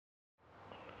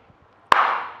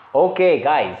Okay,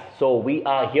 guys, so we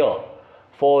are here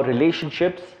for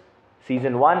relationships,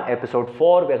 season 1, episode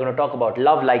 4. We're going to talk about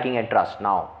love, liking, and trust.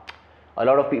 Now, a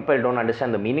lot of people don't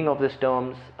understand the meaning of these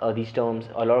terms.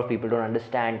 A lot of people don't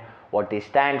understand what they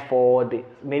stand for.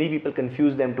 Many people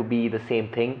confuse them to be the same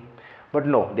thing, but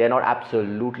no, they are not,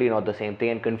 absolutely not the same thing.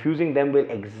 And confusing them will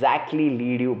exactly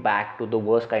lead you back to the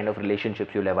worst kind of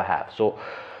relationships you'll ever have. So,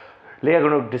 we are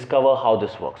going to discover how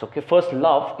this works. Okay, first,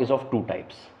 love is of two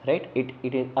types, right?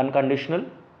 It is unconditional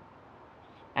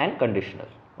and conditional.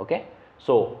 Okay,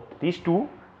 so these two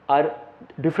are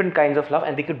different kinds of love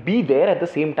and they could be there at the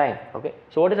same time. Okay,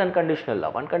 so what is unconditional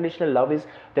love? Unconditional love is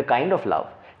the kind of love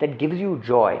that gives you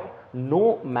joy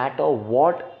no matter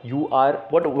what you are,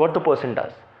 what the person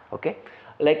does. Okay,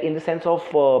 like in the sense of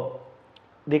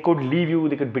they could leave you,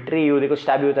 they could betray you, they could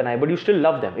stab you with a knife, but you still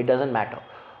love them. It doesn't matter.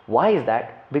 Why is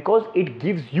that? Because it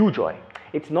gives you joy.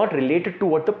 It's not related to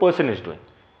what the person is doing.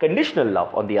 Conditional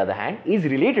love, on the other hand, is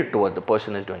related to what the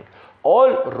person is doing.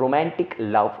 All romantic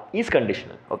love is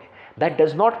conditional. Okay, that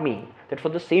does not mean that for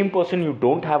the same person you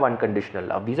don't have unconditional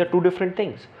love. These are two different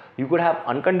things. You could have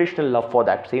unconditional love for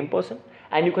that same person,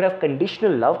 and you could have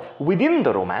conditional love within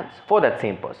the romance for that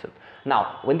same person.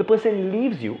 Now, when the person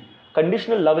leaves you,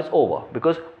 conditional love is over,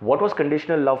 because what was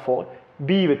conditional love for?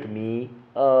 Be with me,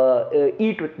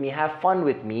 eat with me, have fun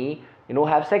with me,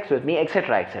 have sex with me,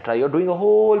 etc., etc. You're doing a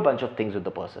whole bunch of things with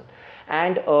the person,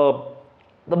 and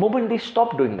the moment they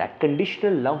stop doing that,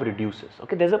 conditional love reduces.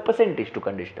 Okay, there's a percentage to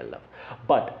conditional love,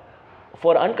 but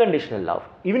for unconditional love,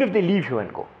 even if they leave you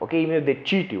and go, okay, even if they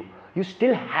cheat you, you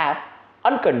still have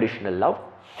unconditional love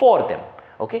for them.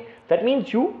 Okay, that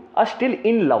means you are still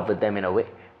in love with them in a way,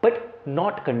 but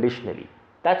not conditionally.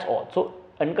 That's all. So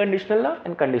unconditional love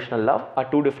and conditional love are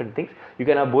two different things. You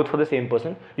can have both for the same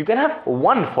person. You can have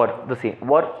one for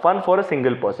a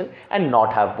single person and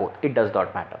not have both. It does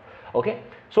not matter. Okay,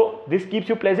 so this keeps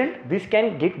you pleasant. This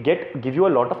can give you a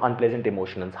lot of unpleasant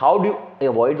emotions. How do you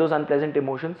avoid those unpleasant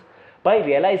emotions? By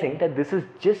realizing that this is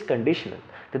just conditional,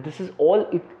 that this is all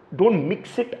it. Don't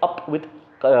mix it up with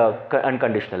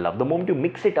unconditional love. The moment you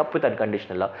mix it up with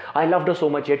unconditional love, I loved her so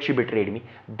much yet she betrayed me,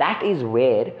 that is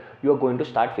where you are going to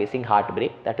start facing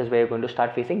heartbreak. That is where you're going to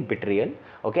start facing betrayal.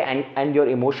 Okay, and your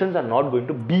emotions are not going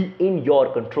to be in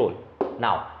your control.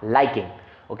 Now, liking.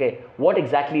 Okay, what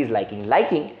exactly is liking?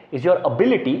 Liking is your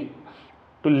ability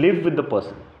to live with the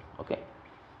person. Okay,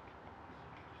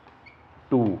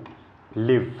 to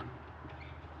live.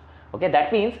 Okay,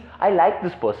 that means I like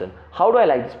this person. How do I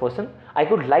like this person? I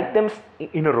could like them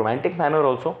in a romantic manner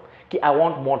also. I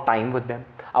want more time with them.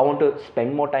 I want to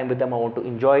spend more time with them. I want to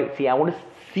enjoy. I want to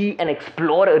see and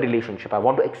explore a relationship. I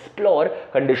want to explore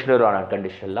conditional or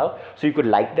unconditional love. So you could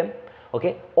like them.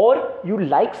 Okay, or you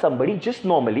like somebody just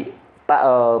normally,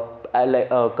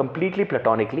 completely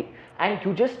platonically, and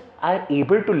you just are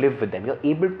able to live with them. You're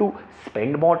able to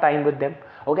spend more time with them.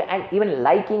 Okay, and even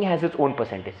liking has its own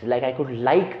percentage. Like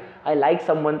I like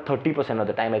someone 30% of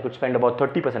the time. I could spend about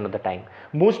 30% of the time.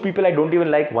 Most people I don't even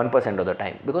like 1% of the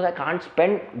time, because I can't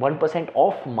spend 1%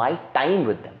 of my time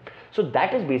with them. So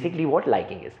that is basically what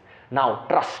liking is. Now,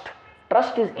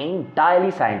 trust is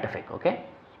entirely scientific. Okay,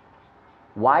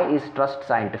 why is trust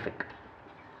scientific?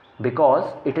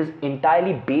 Because it is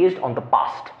entirely based on the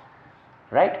past,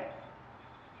 right?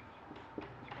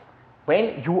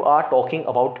 When you are talking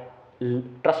about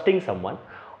trusting someone,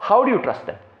 how do you trust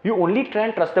them? You only try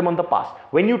and trust them on the past.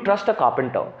 When you trust a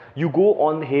carpenter, you go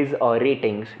on his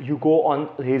ratings, you go on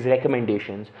his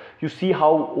recommendations, you see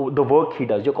how the work he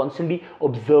does, you're constantly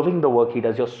observing the work he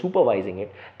does, you're supervising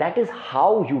it. That is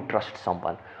how you trust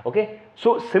someone. Okay,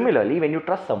 so similarly, when you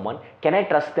trust someone, can I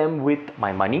trust them with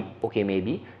my money? Okay,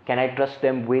 maybe. Can I trust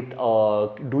them with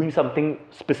doing something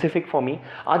specific for me?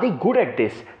 Are they good at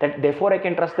this, that therefore I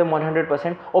can trust them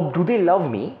 100%? Or do they love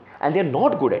me and they're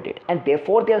not good at it, and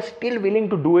therefore they are still willing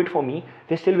to do it for me,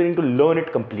 they're still willing to learn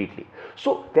it completely?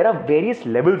 So there are various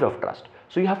levels of trust.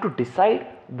 So you have to decide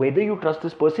whether you trust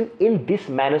this person in this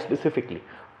manner specifically.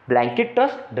 Blanket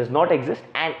trust does not exist,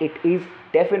 and it is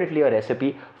definitely a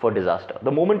recipe for disaster.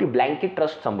 The moment you blanket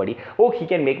trust somebody, oh, he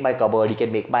can make my cupboard, he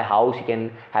can make my house, he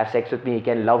can have sex with me, he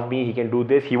can love me, he can do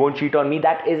this, he won't cheat on me,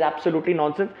 that is absolutely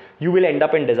nonsense. You will end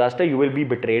up in disaster, you will be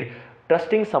betrayed.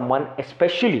 Trusting someone,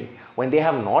 especially when they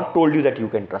have not told you that you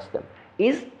can trust them,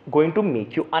 is going to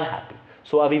make you unhappy.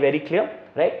 So are we very clear,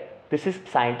 right? This is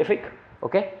scientific.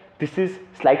 Okay, this is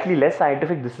slightly less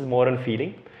scientific, this is more on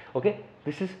feeling. Okay,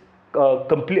 this is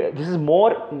complete. This is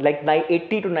more like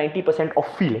 80 to 90%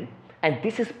 of feeling, and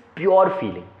this is pure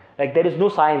feeling. Like, there is no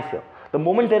science here. The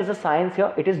moment there is a science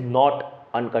here, it is not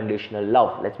unconditional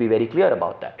love. Let's be very clear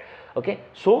about that. Okay,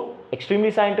 so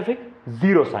extremely scientific,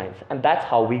 zero science, and that's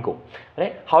how we go,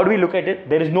 right? How do we look at it?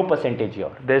 There is no percentage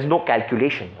here, there is no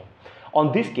calculation here.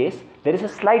 On this case, there is a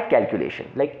slight calculation,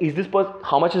 like is this person,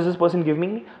 how much is this person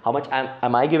giving me, how much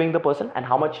am I giving the person, and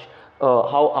how much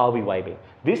how are we vibing.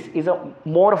 This is a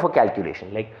more of a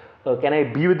calculation, like can I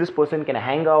be with this person, can I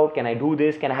hang out, can I do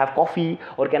this, can I have coffee,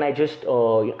 or can I just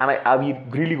are we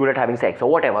really good at having sex or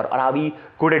whatever, or are we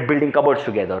good at building cupboards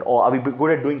together, or are we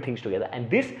good at doing things together. And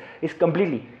this is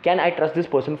completely, can I trust this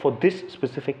person for this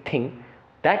specific thing,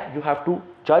 that you have to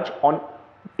judge on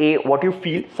what you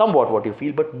feel, somewhat what you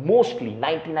feel, but mostly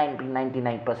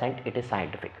 99% it is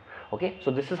scientific. Okay, so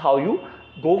this is how you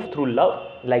go through love,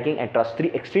 liking and trust.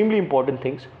 Three extremely important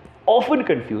things, often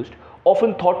confused,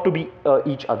 often thought to be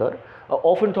each other,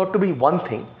 often thought to be one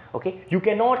thing. Okay, you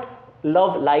cannot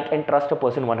love, like and trust a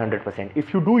person 100%.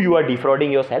 If you do, you are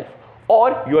defrauding yourself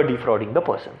or you are defrauding the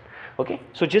person. Okay,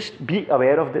 so just be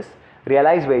aware of this,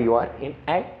 realize where you are in,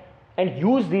 and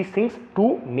use these things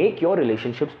to make your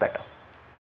relationships better.